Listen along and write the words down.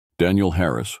Daniel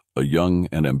Harris, a young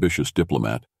and ambitious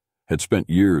diplomat, had spent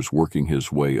years working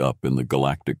his way up in the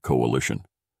Galactic Coalition.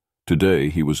 Today,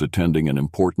 he was attending an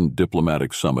important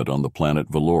diplomatic summit on the planet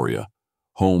Valoria,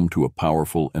 home to a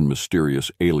powerful and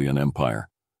mysterious alien empire.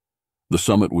 The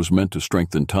summit was meant to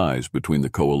strengthen ties between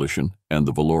the Coalition and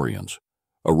the Valorians,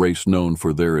 a race known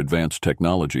for their advanced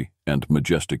technology and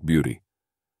majestic beauty.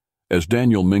 As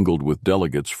Daniel mingled with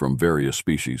delegates from various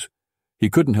species, he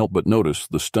couldn't help but notice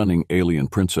the stunning alien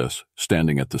princess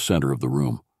standing at the center of the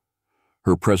room.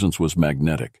 Her presence was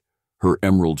magnetic, her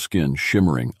emerald skin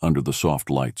shimmering under the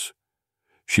soft lights.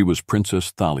 She was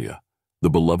Princess Thalia, the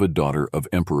beloved daughter of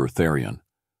Emperor Therion.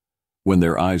 When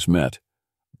their eyes met,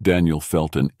 Daniel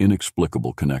felt an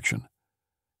inexplicable connection.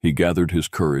 He gathered his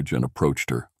courage and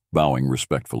approached her, bowing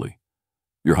respectfully.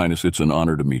 "Your Highness, it's an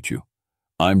honor to meet you.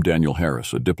 I'm Daniel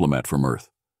Harris, a diplomat from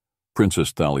Earth."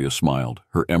 Princess Thalia smiled,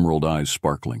 her emerald eyes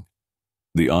sparkling.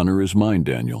 "The honor is mine,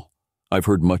 Daniel. I've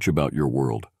heard much about your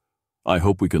world. I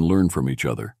hope we can learn from each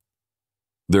other."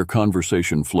 Their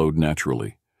conversation flowed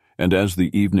naturally, and as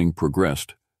the evening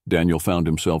progressed, Daniel found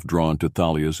himself drawn to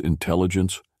Thalia's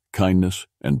intelligence, kindness,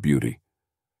 and beauty.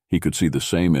 He could see the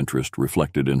same interest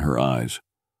reflected in her eyes.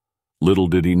 Little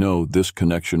did he know this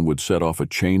connection would set off a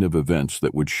chain of events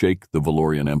that would shake the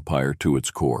Valorian Empire to its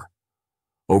core.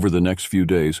 Over the next few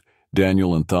days,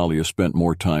 Daniel and Thalia spent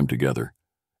more time together,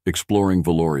 exploring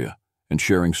Valoria and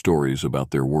sharing stories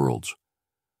about their worlds.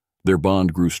 Their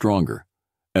bond grew stronger,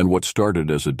 and what started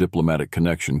as a diplomatic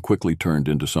connection quickly turned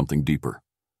into something deeper.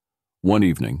 One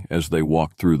evening, as they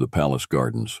walked through the palace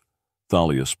gardens,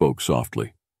 Thalia spoke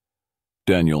softly.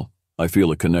 "Daniel, I feel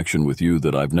a connection with you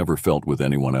that I've never felt with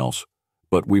anyone else,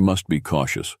 but we must be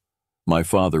cautious. My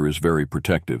father is very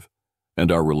protective,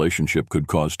 and our relationship could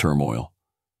cause turmoil."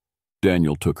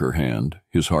 Daniel took her hand,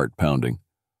 his heart pounding.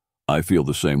 "I feel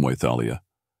the same way, Thalia.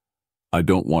 I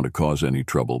don't want to cause any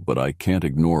trouble, but I can't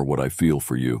ignore what I feel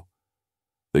for you."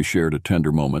 They shared a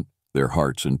tender moment, their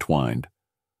hearts entwined.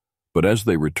 But as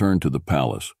they returned to the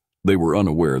palace, they were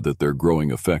unaware that their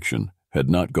growing affection had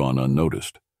not gone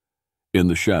unnoticed. In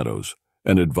the shadows,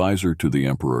 an advisor to the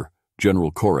Emperor,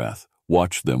 General Korath,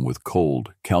 watched them with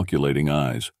cold, calculating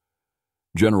eyes.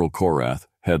 General Korath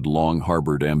had long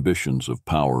harbored ambitions of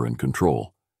power and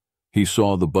control. He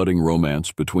saw the budding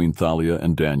romance between Thalia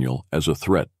and Daniel as a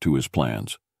threat to his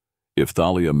plans. If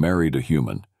Thalia married a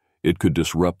human, it could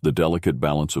disrupt the delicate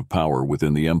balance of power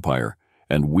within the empire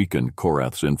and weaken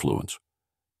Korath's influence.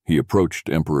 He approached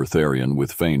Emperor Therion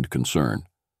with feigned concern.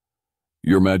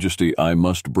 "Your Majesty, I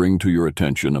must bring to your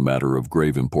attention a matter of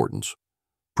grave importance.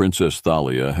 Princess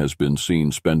Thalia has been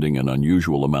seen spending an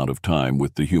unusual amount of time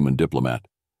with the human diplomat.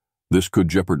 This could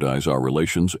jeopardize our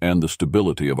relations and the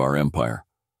stability of our empire."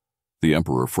 The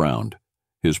Emperor frowned,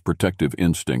 his protective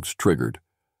instincts triggered.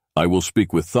 "I will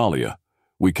speak with Thalia.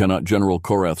 We cannot." General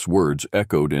Korath's words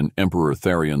echoed in Emperor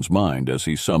Therion's mind as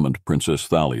he summoned Princess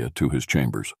Thalia to his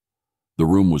chambers. The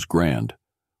room was grand,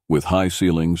 with high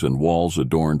ceilings and walls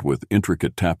adorned with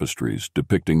intricate tapestries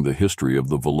depicting the history of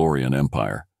the Valorian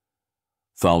Empire.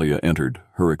 Thalia entered,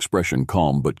 her expression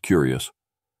calm but curious.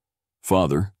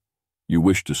 "Father, you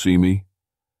wish to see me?"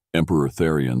 Emperor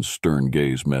Therion's stern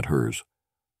gaze met hers.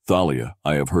 "Thalia,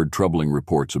 I have heard troubling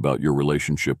reports about your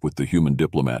relationship with the human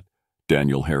diplomat,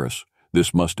 Daniel Harris.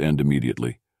 This must end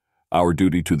immediately. Our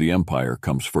duty to the Empire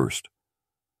comes first."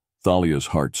 Thalia's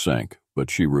heart sank, but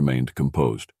she remained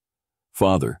composed.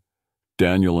 "Father,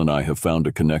 Daniel and I have found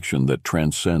a connection that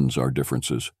transcends our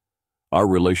differences. Our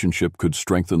relationship could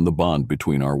strengthen the bond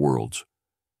between our worlds."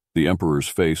 The Emperor's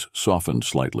face softened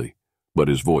slightly, but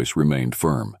his voice remained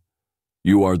firm.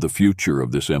 "You are the future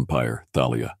of this empire,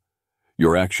 Thalia.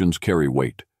 Your actions carry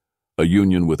weight. A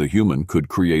union with a human could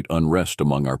create unrest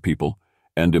among our people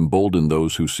and embolden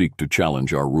those who seek to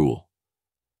challenge our rule."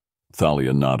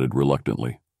 Thalia nodded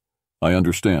reluctantly. "I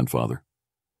understand, Father."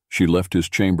 She left his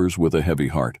chambers with a heavy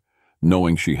heart,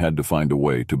 knowing she had to find a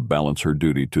way to balance her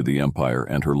duty to the Empire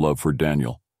and her love for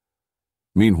Daniel.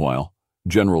 Meanwhile,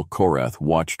 General Korath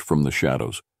watched from the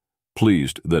shadows,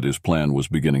 pleased that his plan was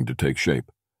beginning to take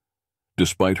shape.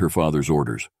 Despite her father's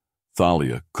orders,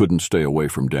 Thalia couldn't stay away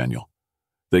from Daniel.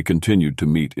 They continued to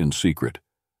meet in secret,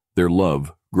 their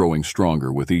love growing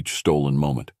stronger with each stolen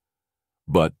moment.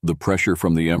 But the pressure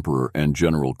from the Emperor and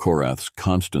General Korath's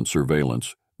constant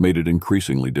surveillance made it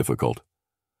increasingly difficult.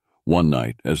 One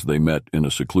night, as they met in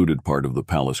a secluded part of the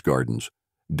palace gardens,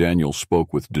 Daniel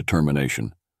spoke with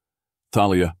determination.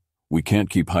 "Thalia, we can't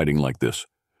keep hiding like this.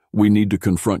 We need to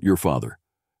confront your father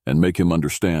and make him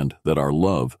understand that our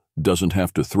love doesn't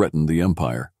have to threaten the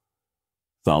Empire."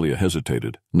 Thalia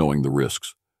hesitated, knowing the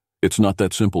risks. "It's not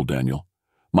that simple, Daniel.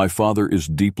 My father is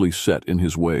deeply set in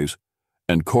his ways,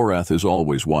 and Korath is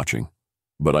always watching,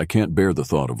 but I can't bear the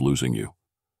thought of losing you."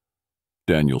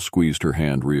 Daniel squeezed her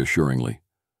hand reassuringly.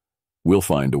 "We'll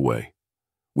find a way.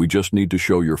 We just need to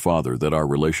show your father that our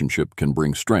relationship can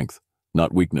bring strength,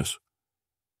 not weakness."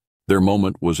 Their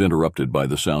moment was interrupted by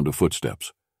the sound of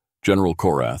footsteps. General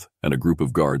Korath and a group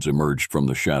of guards emerged from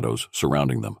the shadows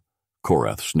surrounding them.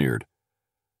 Korath sneered.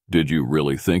 "Did you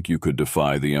really think you could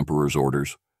defy the Emperor's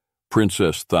orders?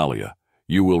 Princess Thalia,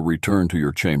 you will return to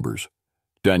your chambers.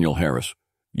 Daniel Harris,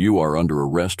 you are under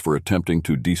arrest for attempting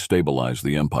to destabilize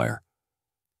the Empire."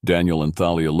 Daniel and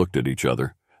Thalia looked at each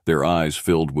other, their eyes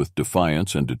filled with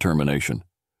defiance and determination.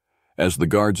 As the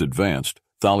guards advanced,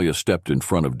 Thalia stepped in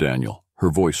front of Daniel, her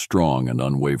voice strong and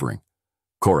unwavering.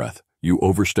 "Korath, you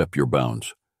overstep your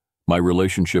bounds. My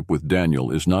relationship with Daniel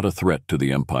is not a threat to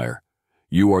the Empire.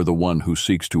 You are the one who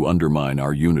seeks to undermine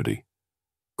our unity."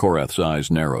 Korath's eyes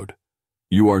narrowed.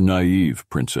 "You are naive,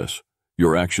 Princess.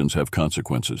 Your actions have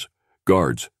consequences.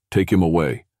 Guards, take him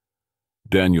away."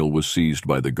 Daniel was seized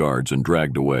by the guards and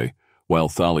dragged away, while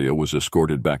Thalia was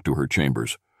escorted back to her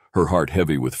chambers, her heart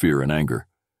heavy with fear and anger.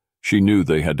 She knew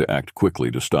they had to act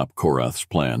quickly to stop Korath's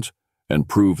plans and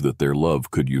prove that their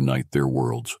love could unite their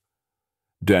worlds.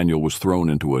 Daniel was thrown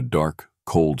into a dark,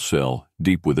 cold cell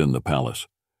deep within the palace.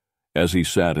 As he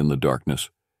sat in the darkness,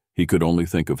 he could only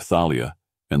think of Thalia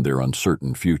and their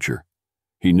uncertain future.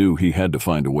 He knew he had to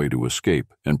find a way to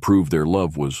escape and prove their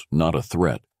love was not a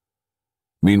threat.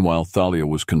 Meanwhile, Thalia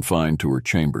was confined to her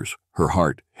chambers, her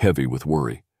heart heavy with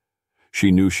worry.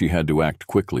 She knew she had to act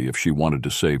quickly if she wanted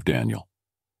to save Daniel.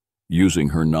 Using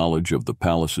her knowledge of the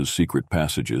palace's secret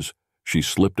passages, she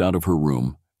slipped out of her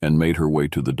room and made her way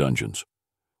to the dungeons.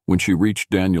 When she reached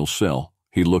Daniel's cell,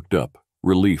 he looked up,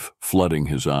 relief flooding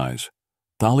his eyes.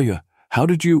 "Thalia, how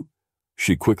did you—"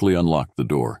 She quickly unlocked the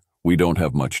door. "We don't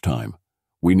have much time.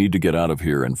 We need to get out of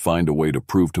here and find a way to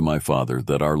prove to my father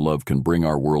that our love can bring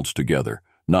our worlds together,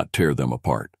 not tear them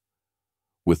apart."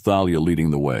 With Thalia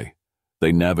leading the way,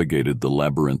 they navigated the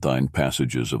labyrinthine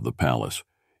passages of the palace,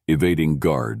 evading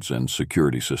guards and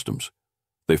security systems.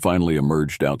 They finally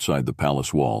emerged outside the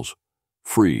palace walls,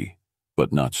 free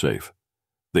but not safe.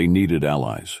 They needed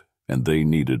allies, and they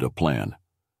needed a plan.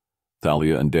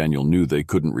 Thalia and Daniel knew they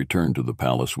couldn't return to the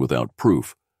palace without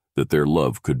proof that their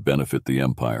love could benefit the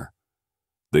Empire.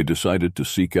 They decided to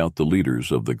seek out the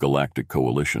leaders of the Galactic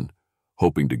Coalition,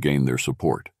 hoping to gain their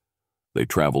support. They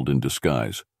traveled in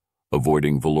disguise,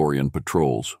 avoiding Valorian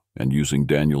patrols and using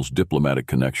Daniel's diplomatic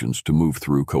connections to move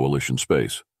through Coalition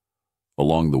space.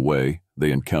 Along the way,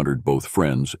 they encountered both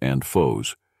friends and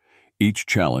foes, each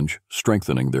challenge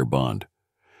strengthening their bond.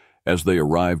 As they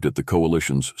arrived at the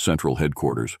Coalition's central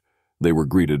headquarters, they were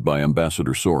greeted by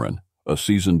Ambassador Soren, a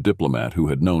seasoned diplomat who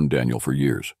had known Daniel for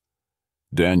years.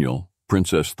 "Daniel,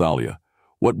 Princess Thalia,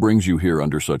 what brings you here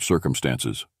under such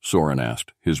circumstances?" Soren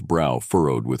asked, his brow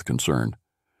furrowed with concern.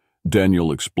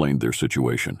 Daniel explained their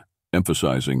situation,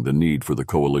 emphasizing the need for the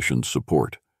Coalition's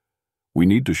support. "We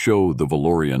need to show the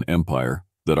Valorian Empire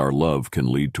that our love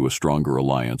can lead to a stronger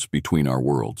alliance between our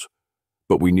worlds.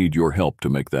 But we need your help to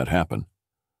make that happen."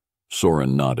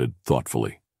 Soren nodded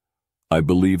thoughtfully. "I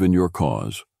believe in your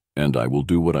cause, and I will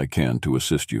do what I can to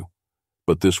assist you.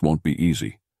 But this won't be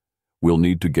easy. We'll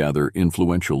need to gather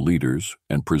influential leaders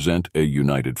and present a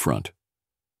united front."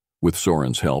 With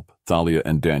Soren's help, Thalia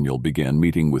and Daniel began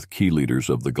meeting with key leaders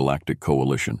of the Galactic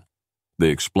Coalition. They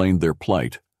explained their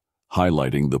plight,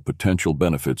 highlighting the potential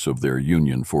benefits of their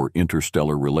union for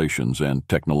interstellar relations and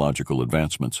technological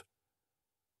advancements.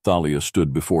 Thalia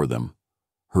stood before them,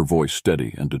 her voice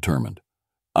steady and determined.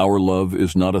 "Our love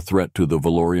is not a threat to the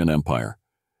Valorian Empire.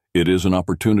 It is an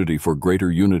opportunity for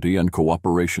greater unity and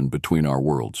cooperation between our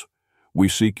worlds. We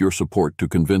seek your support to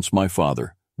convince my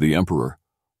father, the Emperor,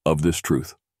 of this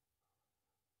truth."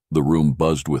 The room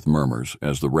buzzed with murmurs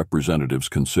as the representatives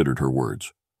considered her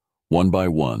words. One by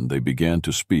one, they began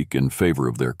to speak in favor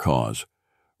of their cause,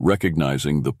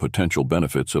 recognizing the potential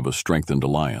benefits of a strengthened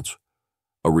alliance.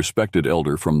 A respected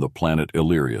elder from the planet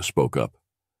Illyria spoke up.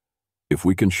 "If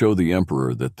we can show the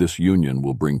Emperor that this union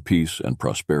will bring peace and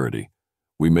prosperity,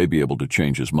 we may be able to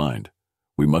change his mind.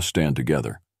 We must stand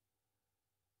together."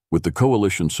 With the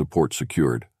Coalition's support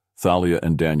secured, Thalia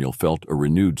and Daniel felt a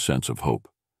renewed sense of hope.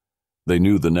 They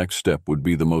knew the next step would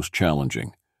be the most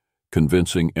challenging,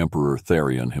 convincing Emperor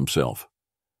Tharion himself.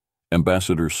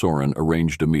 Ambassador Soren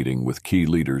arranged a meeting with key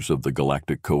leaders of the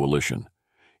Galactic Coalition.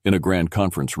 In a grand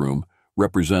conference room,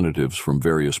 representatives from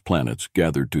various planets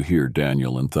gathered to hear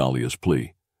Daniel and Thalia's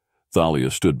plea. Thalia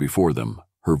stood before them,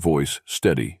 her voice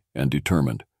steady and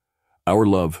determined. "Our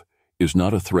love is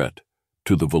not a threat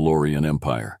to the Valorian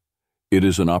Empire. It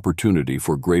is an opportunity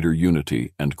for greater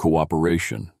unity and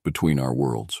cooperation between our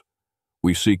worlds.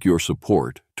 We seek your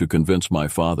support to convince my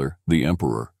father, the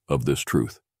Emperor, of this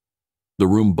truth." The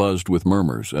room buzzed with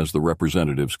murmurs as the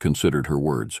representatives considered her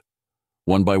words.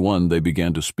 One by one, they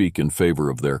began to speak in favor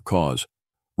of their cause,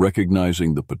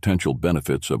 recognizing the potential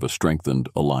benefits of a strengthened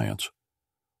alliance.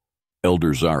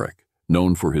 Elder Zarek,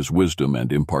 known for his wisdom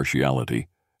and impartiality,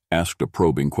 asked a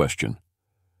probing question.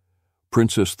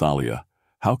 "Princess Thalia,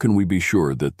 how can we be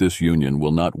sure that this union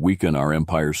will not weaken our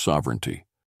empire's sovereignty?"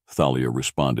 Thalia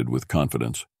responded with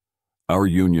confidence. "Our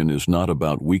union is not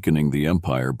about weakening the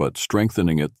empire but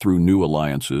strengthening it through new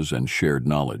alliances and shared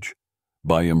knowledge.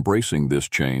 By embracing this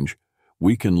change,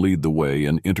 we can lead the way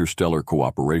in interstellar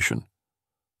cooperation."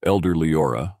 Elder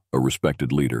Leora, a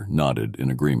respected leader, nodded in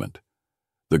agreement.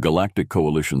 "The Galactic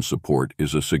Coalition's support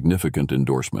is a significant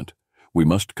endorsement. We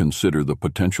must consider the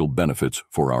potential benefits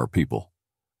for our people."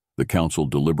 The council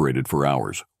deliberated for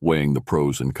hours, weighing the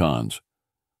pros and cons.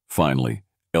 Finally,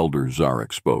 Elder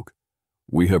Zarek spoke.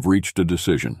 "We have reached a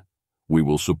decision. We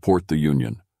will support the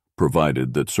Union,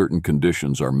 provided that certain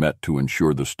conditions are met to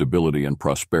ensure the stability and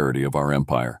prosperity of our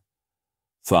empire."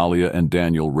 Thalia and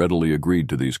Daniel readily agreed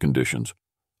to these conditions,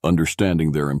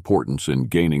 understanding their importance in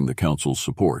gaining the council's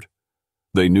support.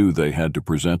 They knew they had to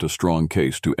present a strong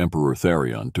case to Emperor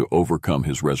Therion to overcome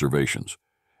his reservations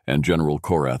and General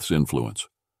Korath's influence.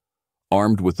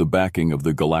 Armed with the backing of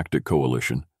the Galactic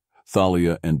Coalition,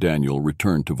 Thalia and Daniel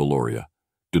returned to Valoria,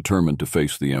 determined to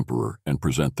face the Emperor and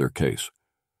present their case.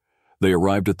 They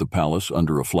arrived at the palace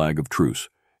under a flag of truce,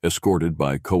 escorted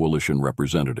by coalition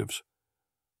representatives.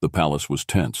 The palace was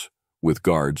tense, with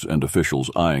guards and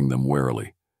officials eyeing them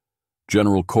warily.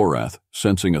 General Korath,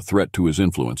 sensing a threat to his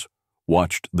influence,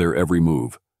 watched their every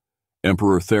move.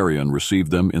 Emperor Therion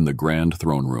received them in the grand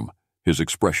throne room, his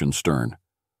expression stern.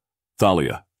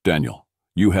 "Thalia, Daniel,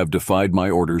 you have defied my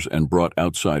orders and brought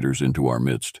outsiders into our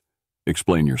midst.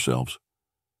 Explain yourselves."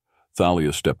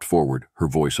 Thalia stepped forward, her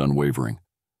voice unwavering.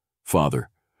 "Father,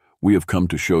 we have come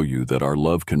to show you that our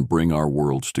love can bring our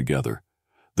worlds together.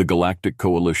 The Galactic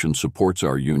Coalition supports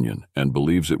our union and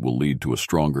believes it will lead to a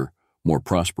stronger, more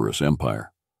prosperous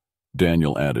empire."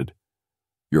 Daniel added,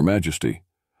 "Your Majesty,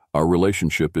 our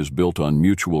relationship is built on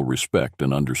mutual respect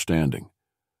and understanding.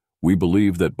 We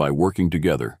believe that by working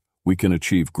together, we can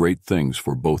achieve great things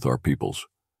for both our peoples."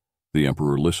 The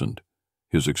Emperor listened,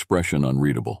 his expression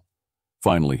unreadable.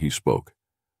 Finally he spoke.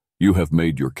 "You have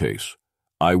made your case.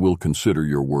 I will consider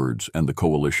your words and the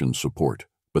coalition's support,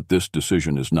 but this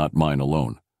decision is not mine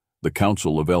alone. The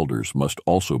Council of Elders must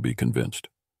also be convinced."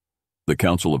 The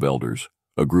Council of Elders,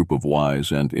 a group of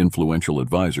wise and influential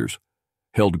advisors,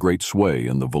 held great sway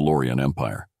in the Valorian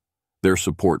Empire. Their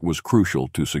support was crucial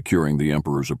to securing the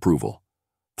Emperor's approval.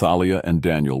 Thalia and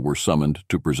Daniel were summoned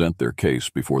to present their case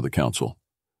before the council.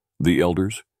 The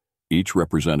elders, each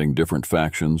representing different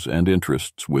factions and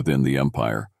interests within the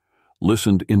empire,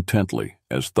 listened intently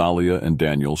as Thalia and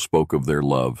Daniel spoke of their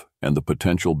love and the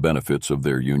potential benefits of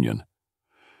their union.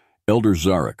 Elder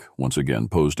Zarek once again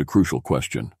posed a crucial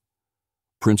question.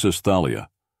 "Princess Thalia,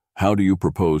 how do you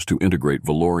propose to integrate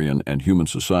Valorian and human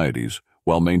societies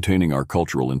while maintaining our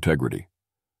cultural integrity?"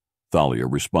 Thalia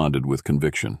responded with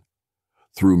conviction.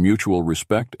 "Through mutual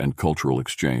respect and cultural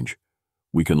exchange,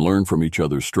 we can learn from each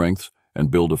other's strengths and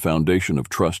build a foundation of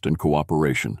trust and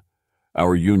cooperation.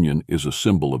 Our union is a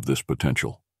symbol of this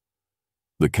potential."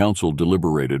 The council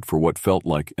deliberated for what felt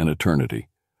like an eternity.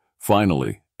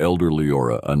 Finally, Elder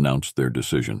Leora announced their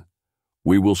decision.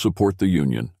 "We will support the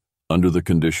union under the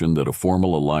condition that a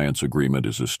formal alliance agreement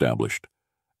is established,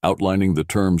 outlining the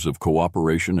terms of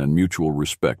cooperation and mutual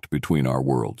respect between our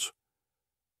worlds."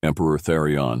 Emperor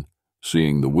Therion,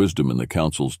 seeing the wisdom in the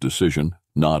council's decision,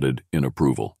 nodded in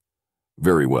approval.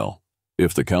 "Very well.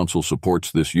 If the council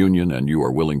supports this union and you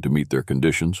are willing to meet their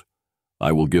conditions,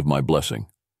 I will give my blessing."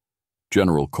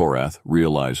 General Korath,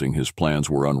 realizing his plans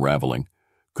were unraveling,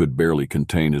 could barely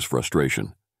contain his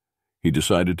frustration. He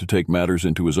decided to take matters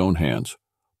into his own hands,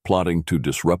 plotting to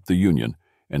disrupt the union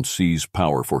and seize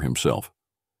power for himself.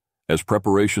 As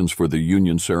preparations for the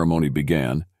union ceremony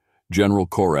began, General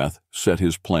Korath set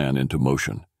his plan into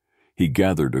motion. He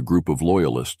gathered a group of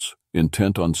loyalists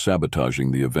intent on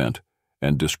sabotaging the event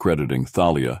and discrediting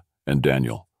Thalia and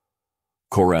Daniel.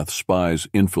 Korath's spies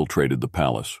infiltrated the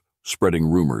palace, spreading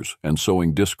rumors and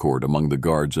sowing discord among the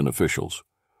guards and officials.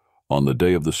 On the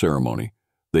day of the ceremony,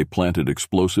 they planted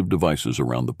explosive devices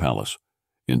around the palace,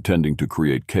 intending to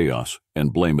create chaos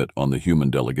and blame it on the human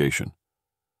delegation.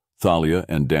 Thalia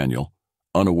and Daniel,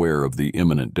 unaware of the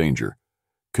imminent danger,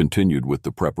 continued with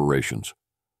the preparations.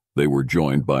 They were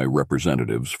joined by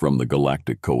representatives from the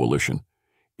Galactic Coalition,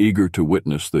 eager to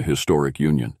witness the historic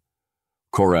union.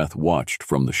 Korath watched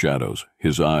from the shadows,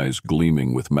 his eyes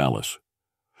gleaming with malice.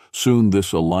 "Soon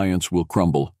this alliance will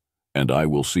crumble, and I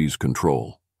will seize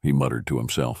control," he muttered to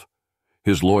himself.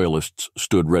 His loyalists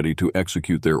stood ready to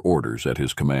execute their orders at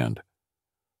his command.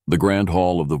 The grand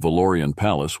hall of the Valorian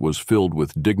palace was filled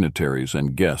with dignitaries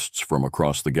and guests from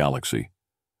across the galaxy.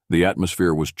 The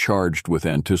atmosphere was charged with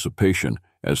anticipation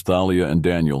as Thalia and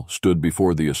Daniel stood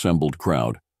before the assembled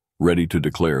crowd, ready to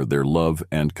declare their love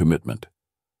and commitment.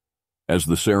 As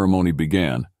the ceremony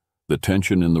began, the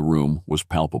tension in the room was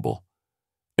palpable.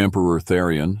 Emperor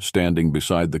Tharion, standing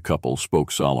beside the couple,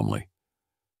 spoke solemnly.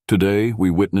 "Today we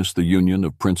witness the union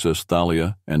of Princess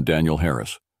Thalia and Daniel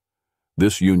Harris.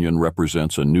 This union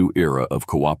represents a new era of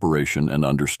cooperation and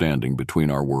understanding between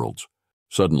our worlds."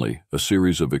 Suddenly, a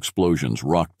series of explosions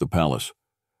rocked the palace.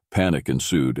 Panic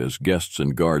ensued as guests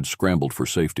and guards scrambled for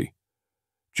safety.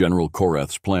 General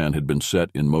Korath's plan had been set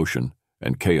in motion,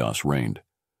 and chaos reigned.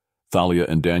 Thalia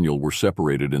and Daniel were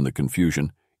separated in the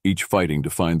confusion, each fighting to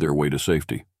find their way to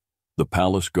safety. The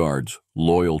palace guards,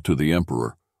 loyal to the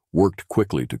Emperor, worked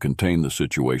quickly to contain the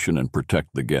situation and protect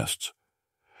the guests.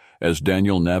 As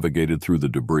Daniel navigated through the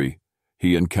debris,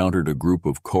 he encountered a group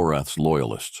of Korath's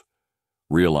loyalists.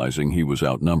 Realizing he was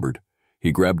outnumbered,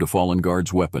 he grabbed a fallen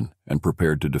guard's weapon and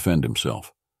prepared to defend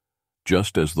himself.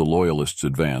 Just as the loyalists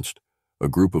advanced, a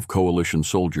group of coalition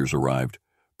soldiers arrived,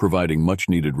 providing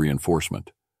much-needed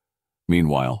reinforcement.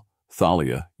 Meanwhile,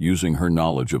 Thalia, using her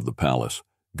knowledge of the palace,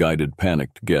 guided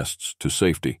panicked guests to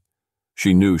safety.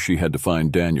 She knew she had to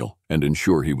find Daniel and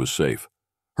ensure he was safe.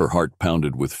 Her heart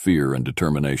pounded with fear and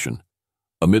determination.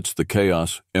 Amidst the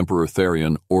chaos, Emperor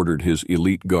Tharion ordered his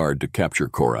elite guard to capture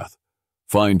Korath.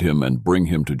 "Find him and bring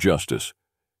him to justice.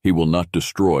 He will not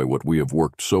destroy what we have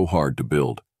worked so hard to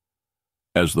build."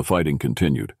 As the fighting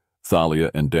continued,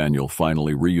 Thalia and Daniel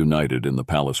finally reunited in the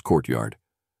palace courtyard.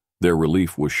 Their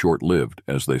relief was short-lived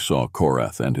as they saw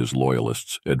Korath and his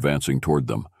loyalists advancing toward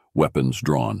them, weapons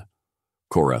drawn.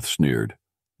 Korath sneered,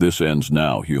 "This ends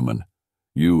now, human.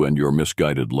 You and your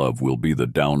misguided love will be the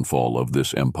downfall of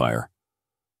this empire."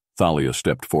 Thalia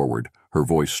stepped forward, her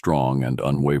voice strong and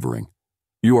unwavering.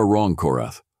 "You are wrong,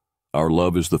 Korath. Our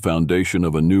love is the foundation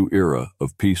of a new era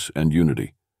of peace and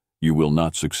unity. You will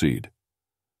not succeed."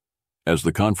 As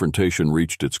the confrontation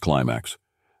reached its climax,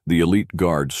 the elite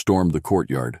guard stormed the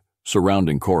courtyard,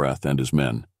 surrounding Korath and his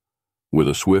men. With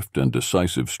a swift and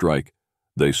decisive strike,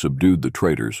 they subdued the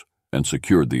traitors and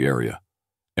secured the area.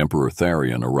 Emperor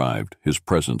Tharion arrived, his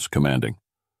presence commanding.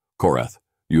 "Korath,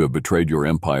 you have betrayed your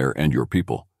empire and your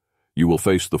people. You will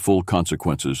face the full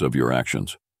consequences of your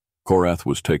actions." Korath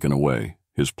was taken away,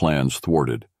 his plans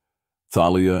thwarted.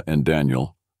 Thalia and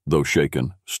Daniel, though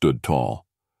shaken, stood tall.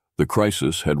 The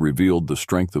crisis had revealed the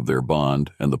strength of their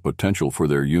bond and the potential for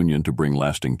their union to bring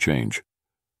lasting change.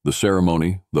 The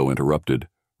ceremony, though interrupted,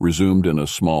 resumed in a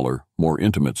smaller, more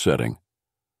intimate setting.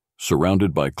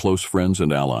 Surrounded by close friends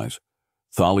and allies,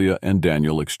 Thalia and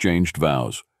Daniel exchanged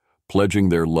vows, pledging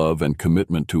their love and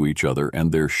commitment to each other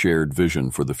and their shared vision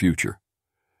for the future.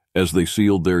 As they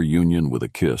sealed their union with a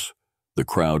kiss, the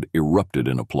crowd erupted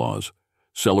in applause,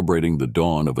 celebrating the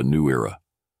dawn of a new era.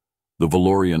 The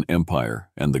Valorian Empire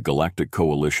and the Galactic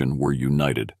Coalition were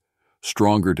united,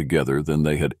 stronger together than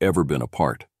they had ever been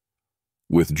apart.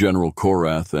 With General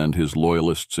Korath and his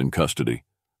loyalists in custody,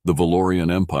 the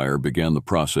Valorian Empire began the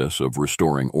process of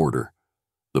restoring order.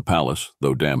 The palace,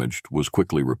 though damaged, was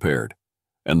quickly repaired,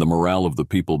 and the morale of the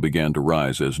people began to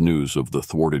rise as news of the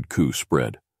thwarted coup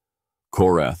spread.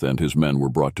 Korath and his men were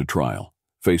brought to trial,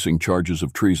 facing charges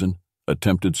of treason,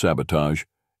 attempted sabotage,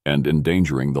 and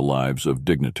endangering the lives of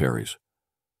dignitaries.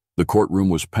 The courtroom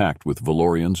was packed with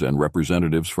Valorians and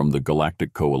representatives from the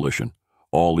Galactic Coalition,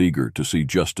 all eager to see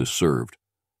justice served.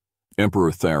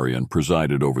 Emperor Tharion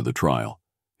presided over the trial,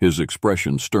 his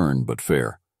expression stern but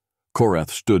fair. Korath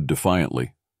stood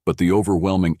defiantly, but the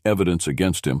overwhelming evidence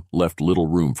against him left little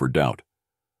room for doubt.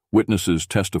 Witnesses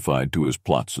testified to his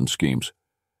plots and schemes,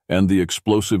 and the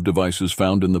explosive devices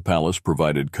found in the palace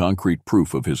provided concrete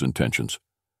proof of his intentions.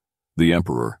 The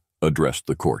Emperor addressed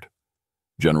the court.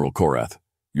 "General Korath,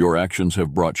 your actions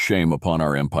have brought shame upon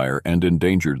our empire and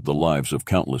endangered the lives of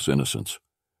countless innocents.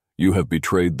 You have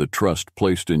betrayed the trust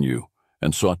placed in you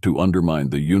and sought to undermine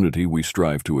the unity we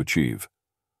strive to achieve.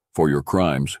 For your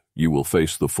crimes, you will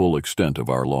face the full extent of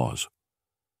our laws."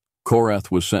 Korath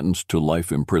was sentenced to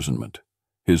life imprisonment,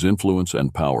 his influence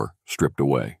and power stripped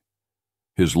away.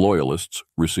 His loyalists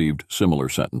received similar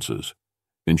sentences,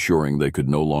 ensuring they could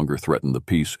no longer threaten the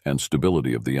peace and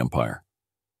stability of the empire.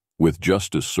 With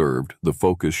justice served, the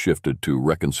focus shifted to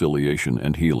reconciliation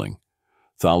and healing.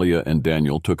 Thalia and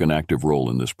Daniel took an active role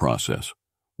in this process,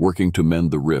 working to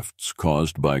mend the rifts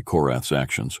caused by Korath's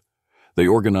actions. They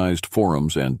organized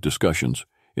forums and discussions,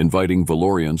 inviting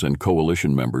Valorians and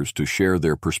coalition members to share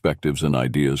their perspectives and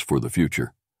ideas for the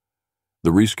future. The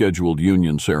rescheduled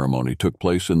union ceremony took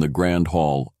place in the Grand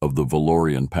Hall of the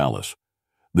Valorian Palace,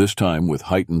 this time with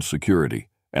heightened security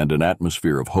and an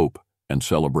atmosphere of hope and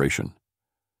celebration.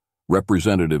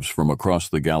 Representatives from across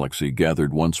the galaxy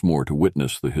gathered once more to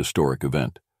witness the historic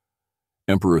event.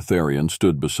 Emperor Therion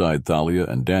stood beside Thalia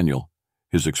and Daniel,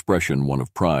 his expression one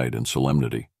of pride and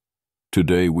solemnity.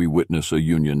 Today we witness a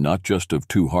union not just of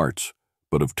two hearts,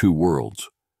 but of two worlds.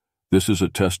 This is a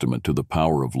testament to the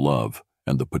power of love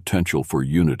and the potential for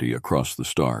unity across the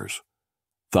stars.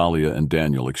 Thalia and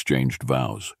Daniel exchanged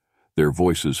vows, their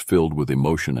voices filled with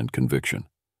emotion and conviction.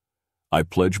 I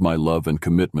pledge my love and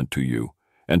commitment to you,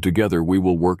 and together we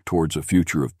will work towards a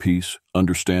future of peace,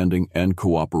 understanding, and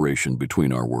cooperation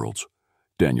between our worlds,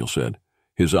 Daniel said,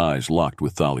 his eyes locked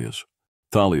with Thalia's.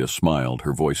 Thalia smiled,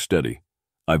 her voice steady.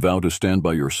 I vow to stand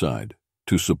by your side,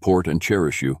 to support and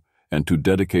cherish you, and to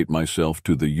dedicate myself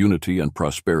to the unity and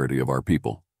prosperity of our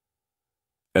people.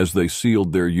 As they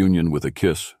sealed their union with a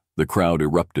kiss, the crowd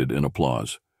erupted in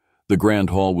applause. The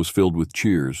grand hall was filled with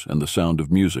cheers and the sound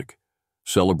of music,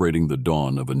 celebrating the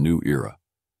dawn of a new era.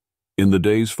 In the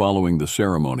days following the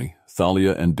ceremony,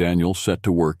 Thalia and Daniel set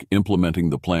to work implementing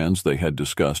the plans they had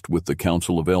discussed with the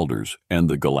Council of Elders and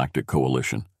the Galactic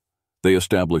Coalition. They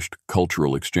established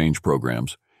cultural exchange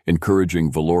programs,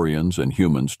 encouraging Valorians and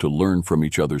humans to learn from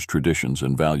each other's traditions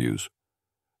and values.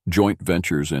 Joint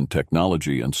ventures in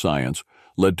technology and science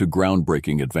led to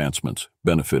groundbreaking advancements,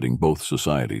 benefiting both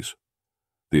societies.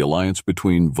 The alliance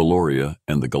between Valoria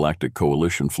and the Galactic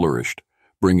Coalition flourished,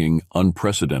 bringing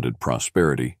unprecedented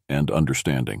prosperity and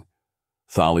understanding.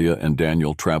 Thalia and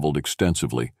Daniel traveled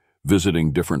extensively,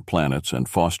 visiting different planets and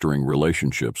fostering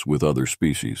relationships with other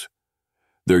species.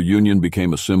 Their union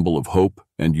became a symbol of hope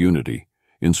and unity,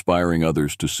 inspiring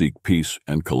others to seek peace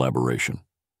and collaboration.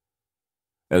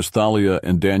 As Thalia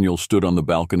and Daniel stood on the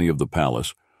balcony of the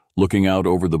palace, looking out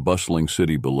over the bustling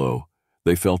city below,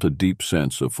 they felt a deep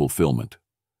sense of fulfillment.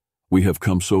 We have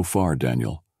come so far,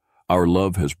 Daniel. Our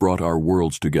love has brought our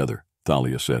worlds together,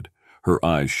 Thalia said, her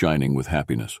eyes shining with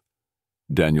happiness.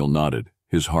 Daniel nodded,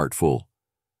 his heart full.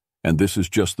 And this is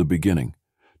just the beginning.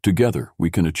 Together we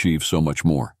can achieve so much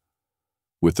more.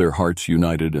 With their hearts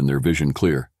united and their vision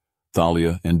clear,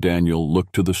 Thalia and Daniel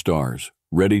looked to the stars,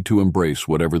 ready to embrace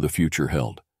whatever the future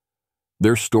held.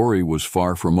 Their story was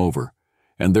far from over,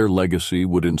 and their legacy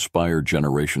would inspire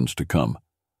generations to come,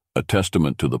 a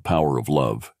testament to the power of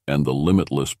love and the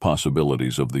limitless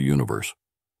possibilities of the universe.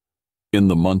 In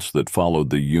the months that followed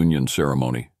the union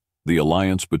ceremony, the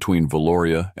alliance between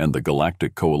Valoria and the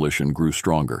Galactic Coalition grew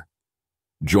stronger.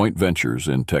 Joint ventures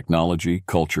in technology,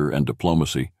 culture, and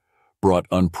diplomacy brought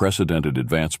unprecedented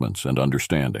advancements and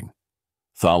understanding.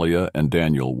 Thalia and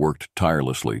Daniel worked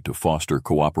tirelessly to foster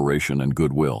cooperation and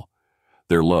goodwill,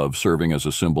 their love serving as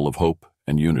a symbol of hope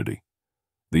and unity.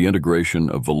 The integration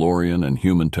of Valorian and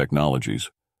human technologies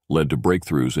led to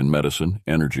breakthroughs in medicine,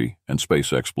 energy, and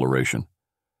space exploration.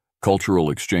 Cultural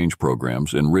exchange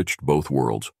programs enriched both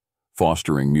worlds,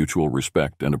 fostering mutual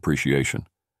respect and appreciation.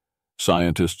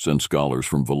 Scientists and scholars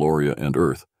from Valoria and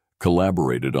Earth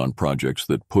collaborated on projects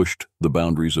that pushed the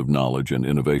boundaries of knowledge and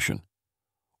innovation.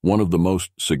 One of the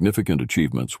most significant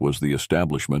achievements was the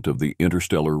establishment of the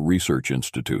Interstellar Research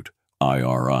Institute,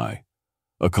 IRI,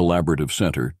 a collaborative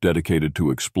center dedicated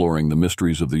to exploring the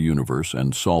mysteries of the universe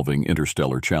and solving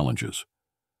interstellar challenges.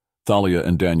 Thalia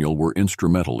and Daniel were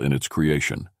instrumental in its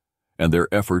creation, and their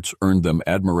efforts earned them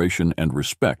admiration and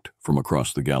respect from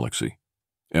across the galaxy.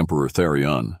 Emperor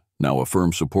Therion, now a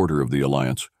firm supporter of the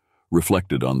alliance,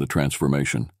 reflected on the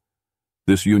transformation.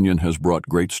 This union has brought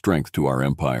great strength to our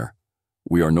empire.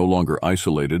 We are no longer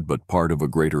isolated but part of a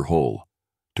greater whole.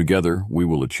 Together, we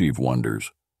will achieve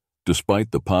wonders. Despite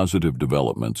the positive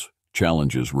developments,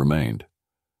 challenges remained.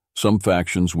 Some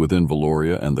factions within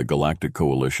Valoria and the Galactic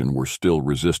Coalition were still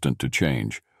resistant to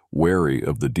change, wary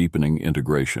of the deepening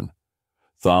integration.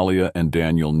 Thalia and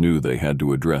Daniel knew they had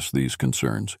to address these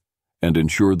concerns and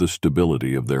ensure the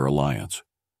stability of their alliance.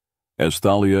 As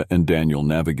Thalia and Daniel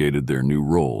navigated their new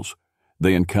roles,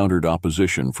 they encountered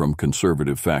opposition from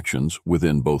conservative factions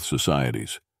within both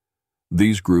societies.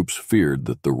 These groups feared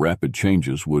that the rapid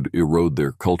changes would erode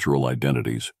their cultural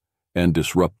identities and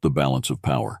disrupt the balance of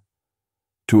power.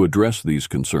 To address these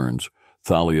concerns,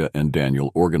 Thalia and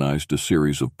Daniel organized a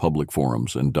series of public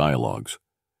forums and dialogues.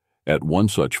 At one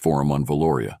such forum on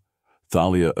Valoria,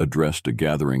 Thalia addressed a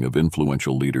gathering of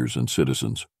influential leaders and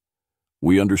citizens.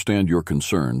 We understand your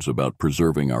concerns about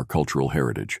preserving our cultural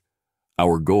heritage.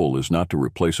 Our goal is not to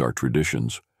replace our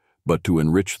traditions, but to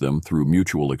enrich them through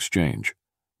mutual exchange.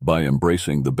 By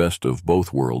embracing the best of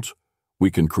both worlds,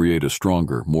 we can create a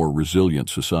stronger, more resilient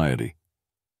society.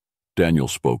 Daniel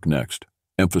spoke next,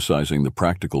 emphasizing the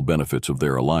practical benefits of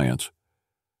their alliance.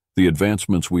 The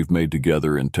advancements we've made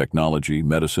together in technology,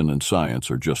 medicine, and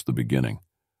science are just the beginning.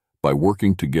 By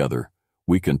working together,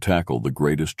 we can tackle the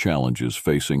greatest challenges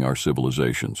facing our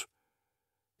civilizations.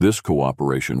 This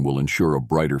cooperation will ensure a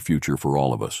brighter future for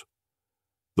all of us.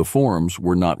 The forums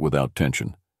were not without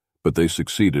tension, but they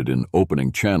succeeded in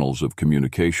opening channels of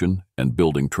communication and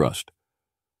building trust.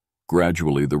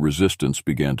 Gradually, the resistance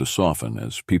began to soften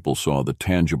as people saw the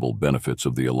tangible benefits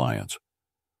of the alliance.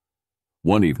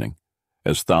 One evening,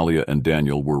 as Thalia and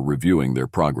Daniel were reviewing their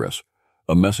progress,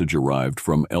 a message arrived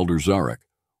from Elder Zarek,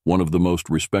 one of the most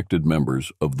respected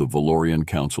members of the Valorian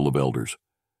Council of Elders.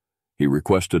 He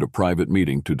requested a private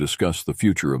meeting to discuss the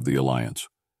future of the alliance.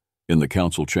 In the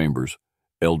council chambers,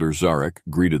 Elder Zarek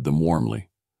greeted them warmly.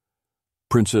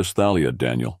 "Princess Thalia,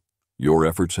 Daniel, your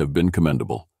efforts have been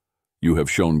commendable. You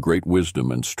have shown great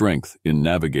wisdom and strength in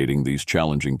navigating these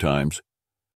challenging times."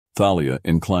 Thalia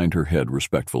inclined her head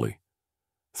respectfully.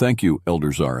 "Thank you,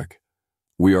 Elder Zarek.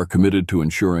 We are committed to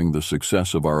ensuring the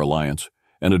success of our alliance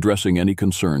and addressing any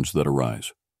concerns that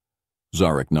arise."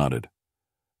 Zarek nodded.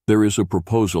 "There is a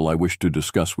proposal I wish to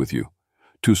discuss with you.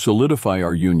 To solidify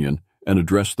our union and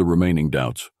address the remaining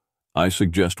doubts, I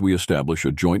suggest we establish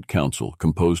a joint council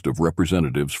composed of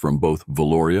representatives from both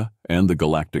Valoria and the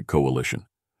Galactic Coalition.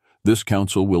 This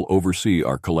council will oversee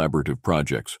our collaborative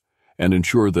projects and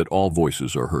ensure that all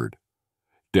voices are heard."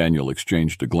 Daniel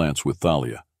exchanged a glance with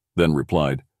Thalia, then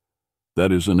replied,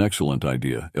 "That is an excellent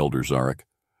idea, Elder Zarek.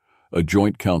 A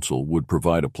joint council would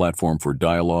provide a platform for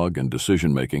dialogue and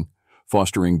decision-making,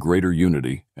 fostering greater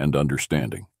unity and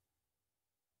understanding."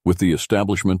 With the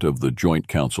establishment of the joint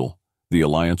council, the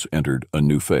alliance entered a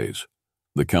new phase.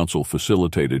 The council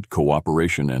facilitated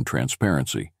cooperation and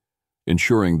transparency,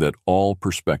 ensuring that all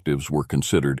perspectives were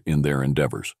considered in their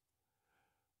endeavors.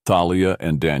 Thalia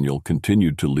and Daniel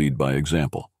continued to lead by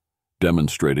example,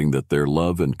 demonstrating that their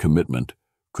love and commitment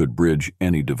could bridge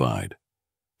any divide.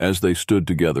 As they stood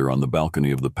together on the balcony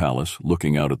of the palace,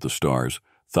 looking out at the stars,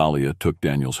 Thalia took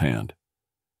Daniel's hand.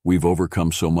 "We've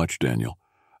overcome so much, Daniel.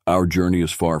 Our journey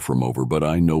is far from over, but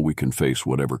I know we can face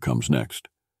whatever comes next."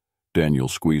 Daniel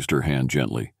squeezed her hand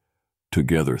gently.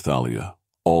 "Together, Thalia,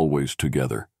 always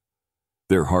together."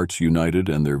 Their hearts united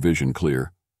and their vision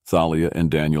clear, Thalia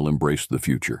and Daniel embraced the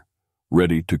future,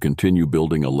 ready to continue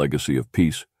building a legacy of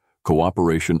peace,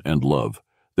 cooperation, and love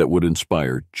that would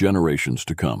inspire generations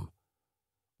to come.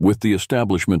 With the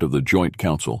establishment of the Joint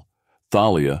Council,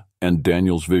 Thalia and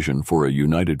Daniel's vision for a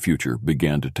united future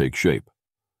began to take shape.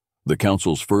 The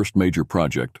Council's first major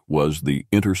project was the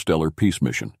Interstellar Peace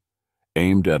Mission,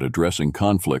 aimed at addressing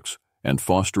conflicts and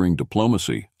fostering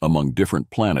diplomacy among different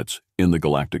planets in the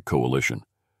Galactic Coalition.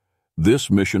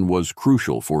 This mission was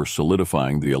crucial for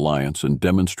solidifying the alliance and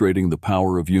demonstrating the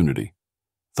power of unity.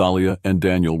 Thalia and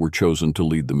Daniel were chosen to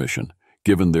lead the mission,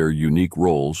 given their unique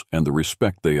roles and the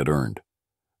respect they had earned.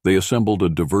 They assembled a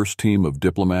diverse team of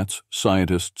diplomats,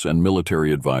 scientists, and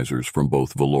military advisors from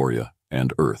both Valoria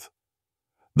and Earth.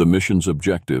 The mission's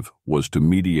objective was to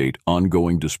mediate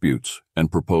ongoing disputes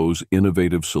and propose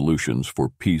innovative solutions for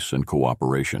peace and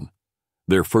cooperation.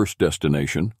 Their first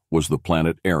destination was the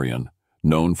planet Arion,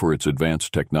 known for its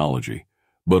advanced technology,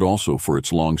 but also for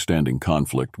its long-standing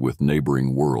conflict with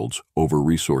neighboring worlds over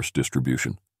resource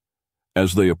distribution.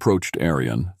 As they approached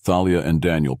Arion, Thalia and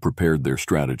Daniel prepared their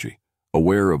strategy,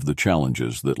 aware of the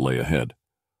challenges that lay ahead.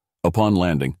 Upon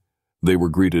landing, they were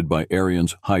greeted by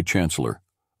Arion's High Chancellor,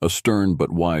 a stern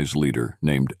but wise leader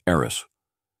named Eris.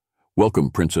 "Welcome,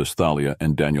 Princess Thalia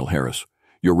and Daniel Harris.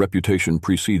 Your reputation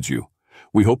precedes you.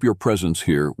 We hope your presence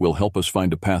here will help us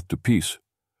find a path to peace."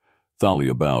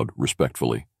 Thalia bowed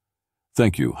respectfully.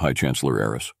 "Thank you, High Chancellor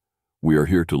Eris. We are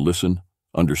here to listen,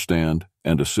 understand,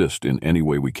 and assist in any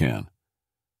way we can."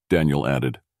 Daniel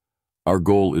added, "Our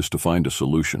goal is to find a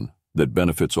solution that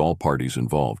benefits all parties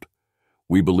involved.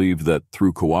 We believe that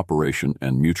through cooperation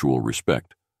and mutual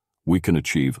respect, we can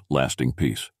achieve lasting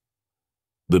peace."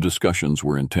 The discussions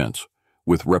were intense,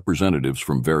 with representatives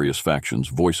from various factions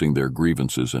voicing their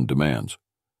grievances and demands.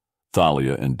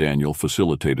 Thalia and Daniel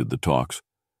facilitated the talks,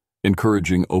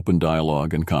 encouraging open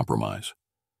dialogue and compromise.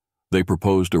 They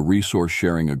proposed a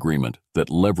resource-sharing agreement that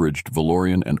leveraged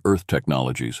Valorian and Earth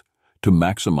technologies to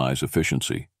maximize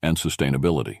efficiency and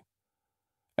sustainability.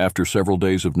 After several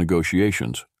days of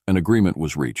negotiations, an agreement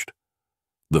was reached.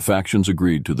 The factions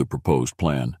agreed to the proposed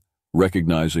plan,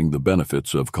 recognizing the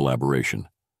benefits of collaboration.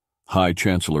 High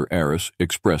Chancellor Eris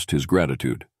expressed his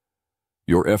gratitude.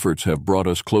 Your efforts have brought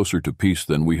us closer to peace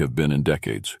than we have been in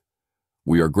decades.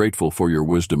 We are grateful for your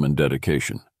wisdom and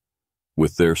dedication.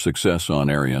 With their success on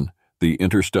Arian, the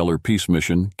interstellar peace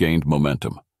mission gained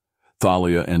momentum.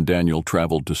 Thalia and Daniel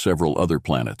traveled to several other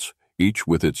planets, each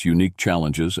with its unique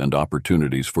challenges and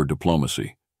opportunities for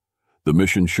diplomacy. The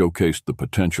mission showcased the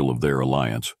potential of their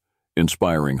alliance,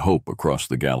 inspiring hope across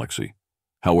the galaxy.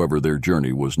 However, their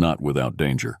journey was not without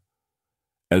danger.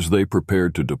 As they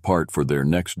prepared to depart for their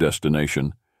next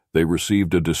destination, they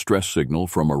received a distress signal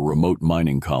from a remote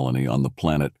mining colony on the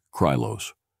planet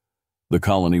Krylos. The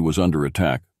colony was under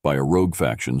attack by a rogue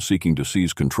faction seeking to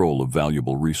seize control of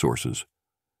valuable resources.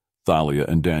 Thalia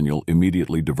and Daniel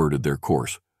immediately diverted their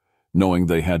course, knowing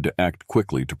they had to act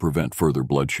quickly to prevent further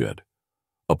bloodshed.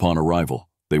 Upon arrival,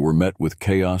 they were met with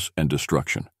chaos and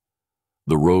destruction.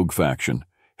 The rogue faction,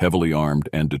 heavily armed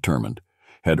and determined,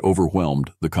 had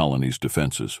overwhelmed the colony's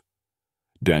defenses.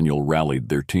 Daniel rallied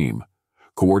their team,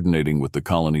 coordinating with the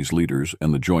colony's leaders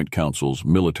and the Joint Council's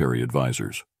military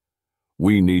advisors.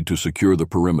 We need to secure the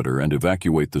perimeter and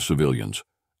evacuate the civilians.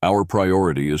 Our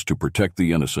priority is to protect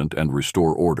the innocent and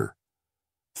restore order.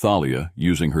 Thalia,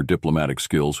 using her diplomatic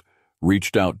skills,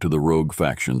 reached out to the rogue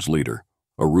faction's leader,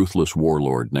 a ruthless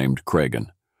warlord named Kragan.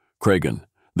 Kragan,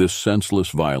 this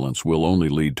senseless violence will only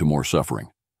lead to more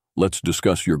suffering. Let's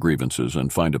discuss your grievances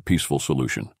and find a peaceful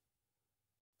solution.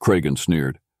 Kragan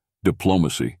sneered.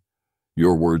 Diplomacy.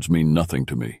 Your words mean nothing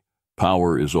to me.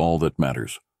 Power is all that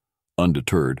matters.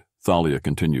 Undeterred, Thalia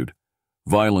continued.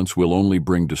 Violence will only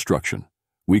bring destruction.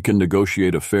 We can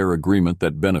negotiate a fair agreement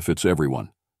that benefits everyone.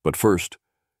 But first,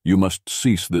 you must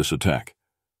cease this attack.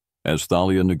 As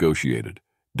Thalia negotiated,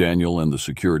 Daniel and the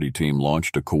security team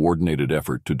launched a coordinated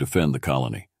effort to defend the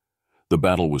colony. The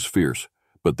battle was fierce,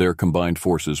 but their combined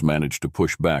forces managed to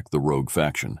push back the rogue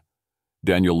faction.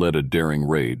 Daniel led a daring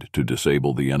raid to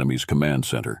disable the enemy's command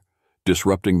center,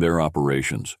 disrupting their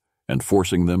operations and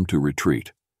forcing them to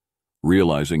retreat.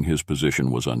 Realizing his position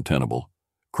was untenable,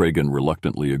 Kragan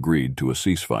reluctantly agreed to a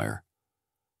ceasefire.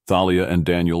 Thalia and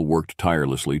Daniel worked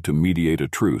tirelessly to mediate a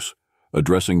truce,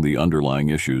 addressing the underlying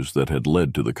issues that had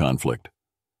led to the conflict.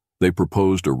 They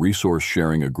proposed a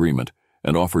resource-sharing agreement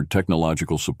and offered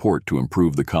technological support to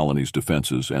improve the colony's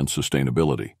defenses and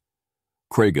sustainability.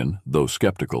 Kragan, though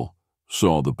skeptical,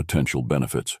 saw the potential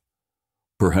benefits.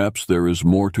 Perhaps there is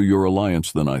more to your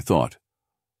alliance than I thought.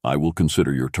 I will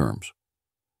consider your terms.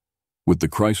 With the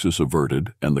crisis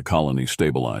averted and the colony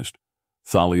stabilized,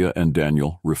 Thalia and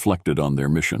Daniel reflected on their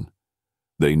mission.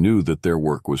 They knew that their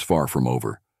work was far from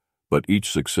over, but each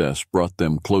success brought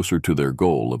them closer to their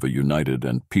goal of a united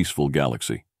and peaceful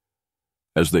galaxy.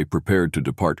 As they prepared to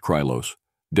depart Krylos,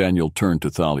 Daniel turned to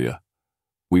Thalia.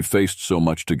 We've faced so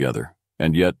much together,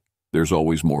 and yet there's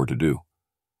always more to do.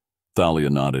 Thalia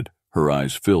nodded, her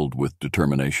eyes filled with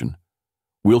determination.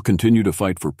 We'll continue to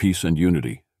fight for peace and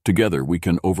unity. Together we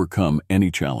can overcome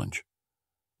any challenge.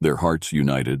 Their hearts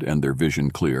united and their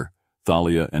vision clear,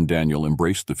 Thalia and Daniel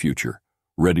embraced the future,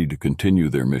 ready to continue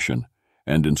their mission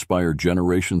and inspire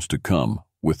generations to come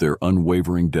with their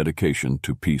unwavering dedication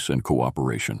to peace and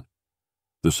cooperation.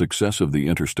 The success of the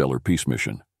interstellar peace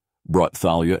mission brought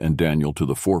Thalia and Daniel to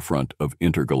the forefront of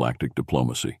intergalactic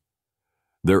diplomacy.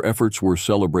 Their efforts were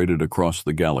celebrated across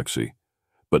the galaxy,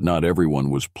 but not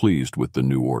everyone was pleased with the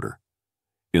new order.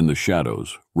 In the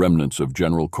shadows, remnants of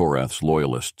General Korath's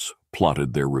loyalists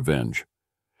plotted their revenge.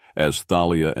 As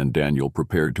Thalia and Daniel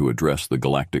prepared to address the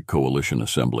Galactic Coalition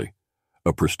Assembly,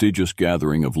 a prestigious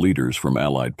gathering of leaders from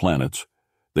allied planets,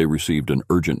 they received an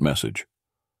urgent message.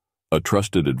 A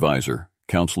trusted advisor,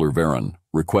 Counselor Varen,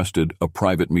 requested a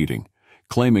private meeting,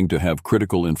 claiming to have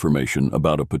critical information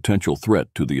about a potential threat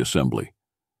to the Assembly.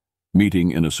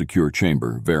 Meeting in a secure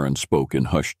chamber, Varen spoke in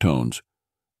hushed tones.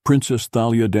 Princess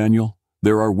Thalia, Daniel,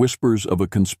 there are whispers of a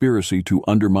conspiracy to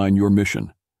undermine your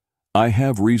mission. I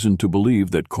have reason to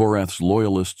believe that Korath's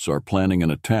loyalists are planning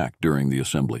an attack during the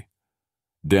Assembly.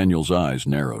 Daniel's eyes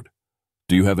narrowed.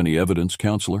 Do you have any evidence,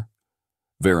 Counselor?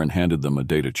 Varen handed them a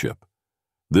data chip.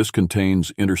 This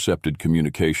contains intercepted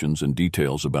communications and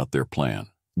details about their plan.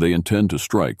 They intend to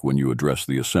strike when you address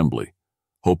the Assembly,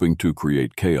 hoping to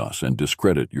create chaos and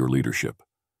discredit your leadership.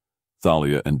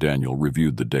 Thalia and Daniel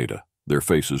reviewed the data, their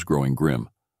faces growing grim.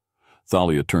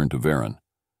 Thalia turned to Varen.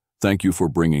 Thank you for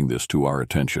bringing this to our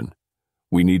attention.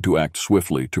 We need to act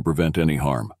swiftly to prevent any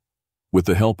harm. With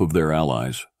the help of their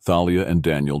allies, Thalia and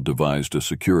Daniel devised a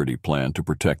security plan to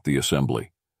protect the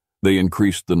Assembly. They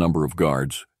increased the number of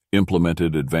guards,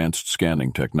 implemented advanced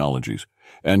scanning technologies,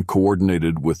 and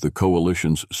coordinated with the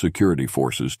Coalition's security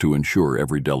forces to ensure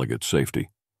every delegate's safety.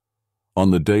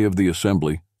 On the day of the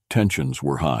Assembly, tensions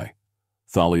were high.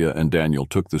 Thalia and Daniel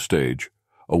took the stage,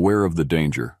 aware of the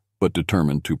danger, but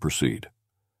determined to proceed.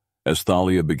 As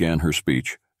Thalia began her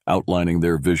speech, outlining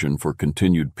their vision for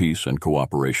continued peace and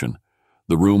cooperation,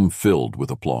 the room filled with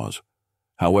applause.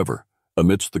 However,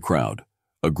 amidst the crowd,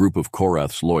 a group of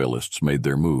Korath's loyalists made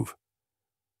their move.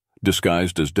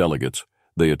 Disguised as delegates,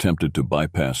 they attempted to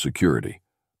bypass security,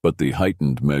 but the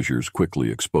heightened measures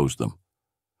quickly exposed them.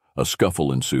 A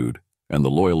scuffle ensued, and the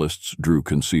loyalists drew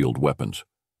concealed weapons.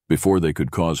 Before they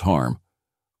could cause harm,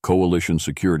 coalition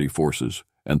security forces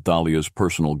and Thalia's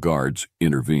personal guards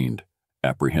intervened,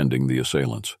 apprehending the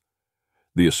assailants.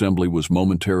 The assembly was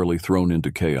momentarily thrown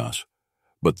into chaos,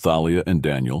 but Thalia and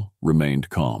Daniel remained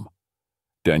calm.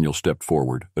 Daniel stepped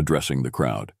forward, addressing the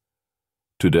crowd.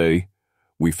 "Today,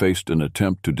 we faced an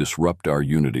attempt to disrupt our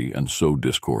unity and sow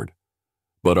discord.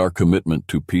 But our commitment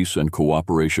to peace and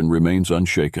cooperation remains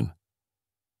unshaken."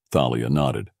 Thalia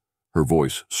nodded, her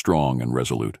voice strong and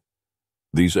resolute.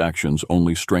 "These actions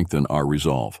only strengthen our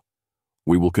resolve.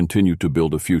 We will continue to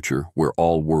build a future where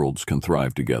all worlds can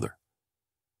thrive together."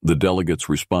 The delegates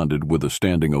responded with a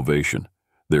standing ovation,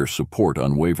 their support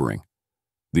unwavering.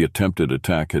 The attempted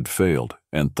attack had failed,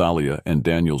 and Thalia and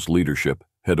Daniel's leadership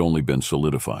had only been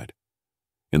solidified.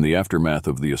 In the aftermath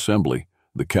of the assembly,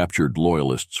 the captured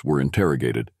loyalists were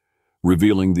interrogated,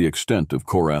 revealing the extent of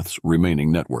Korath's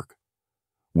remaining network.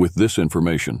 With this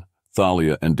information,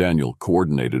 Thalia and Daniel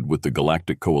coordinated with the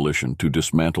Galactic Coalition to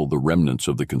dismantle the remnants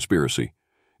of the conspiracy,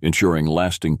 ensuring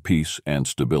lasting peace and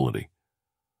stability.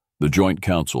 The Joint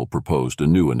Council proposed a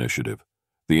new initiative,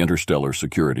 the Interstellar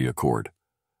Security Accord,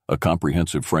 a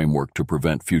comprehensive framework to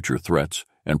prevent future threats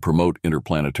and promote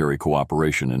interplanetary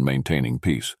cooperation in maintaining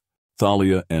peace.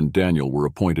 Thalia and Daniel were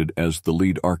appointed as the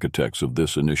lead architects of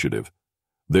this initiative,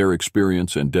 their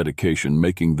experience and dedication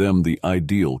making them the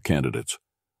ideal candidates.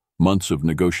 Months of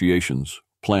negotiations,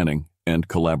 planning, and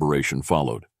collaboration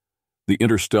followed. The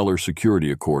Interstellar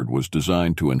Security Accord was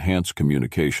designed to enhance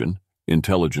communication,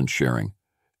 intelligence sharing,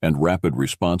 and rapid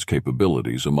response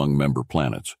capabilities among member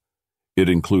planets. It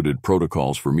included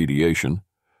protocols for mediation,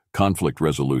 conflict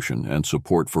resolution, and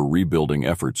support for rebuilding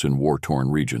efforts in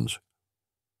war-torn regions.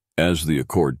 As the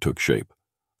accord took shape,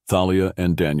 Thalia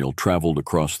and Daniel traveled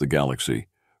across the galaxy,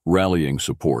 rallying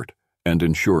support and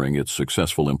ensuring its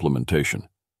successful implementation.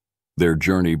 Their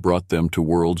journey brought them to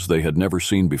worlds they had never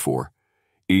seen before,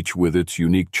 each with its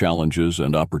unique challenges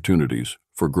and opportunities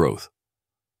for growth.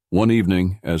 One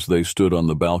evening, as they stood on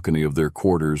the balcony of their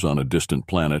quarters on a distant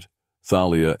planet,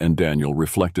 Thalia and Daniel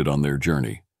reflected on their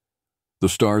journey. The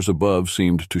stars above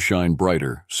seemed to shine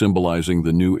brighter, symbolizing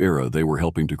the new era they were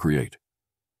helping to create.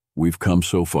 "We've come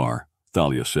so far,"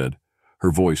 Thalia said,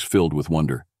 her voice filled with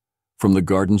wonder. "From the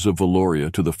gardens of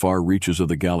Valoria to the far reaches of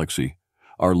the galaxy,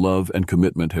 our love and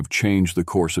commitment have changed the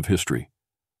course of history."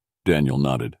 Daniel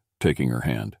nodded, taking her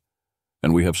hand.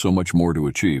 "And we have so much more to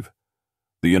achieve.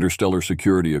 The Interstellar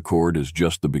Security Accord is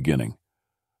just the beginning.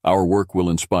 Our work will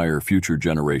inspire future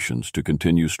generations to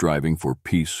continue striving for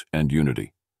peace and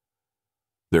unity."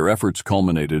 Their efforts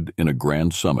culminated in a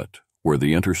grand summit where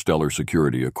the Interstellar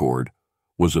Security Accord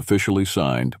was officially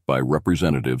signed by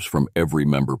representatives from every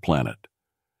member planet.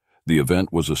 The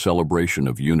event was a celebration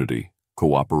of unity,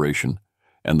 cooperation,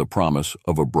 and the promise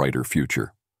of a brighter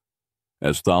future.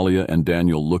 As Thalia and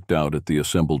Daniel looked out at the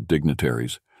assembled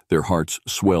dignitaries, their hearts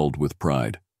swelled with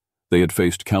pride. They had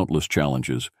faced countless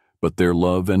challenges, but their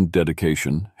love and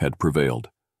dedication had prevailed.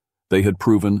 They had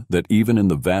proven that even in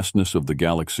the vastness of the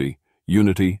galaxy,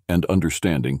 unity and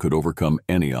understanding could overcome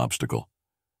any obstacle.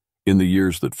 In the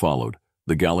years that followed,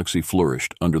 the galaxy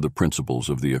flourished under the principles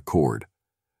of the Accord.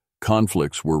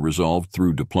 Conflicts were resolved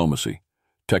through diplomacy,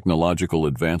 technological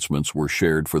advancements were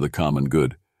shared for the common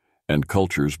good, and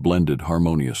cultures blended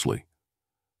harmoniously.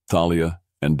 Thalia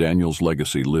and Daniel's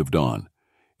legacy lived on,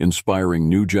 inspiring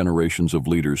new generations of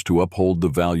leaders to uphold the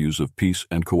values of peace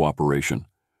and cooperation.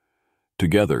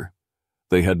 Together,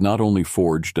 they had not only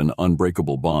forged an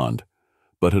unbreakable bond,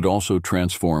 but had also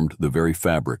transformed the very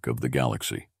fabric of the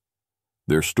galaxy.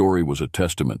 Their story was a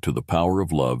testament to the power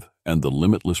of love and the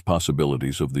limitless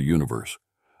possibilities of the universe,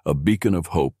 a beacon of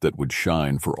hope that would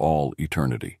shine for all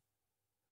eternity.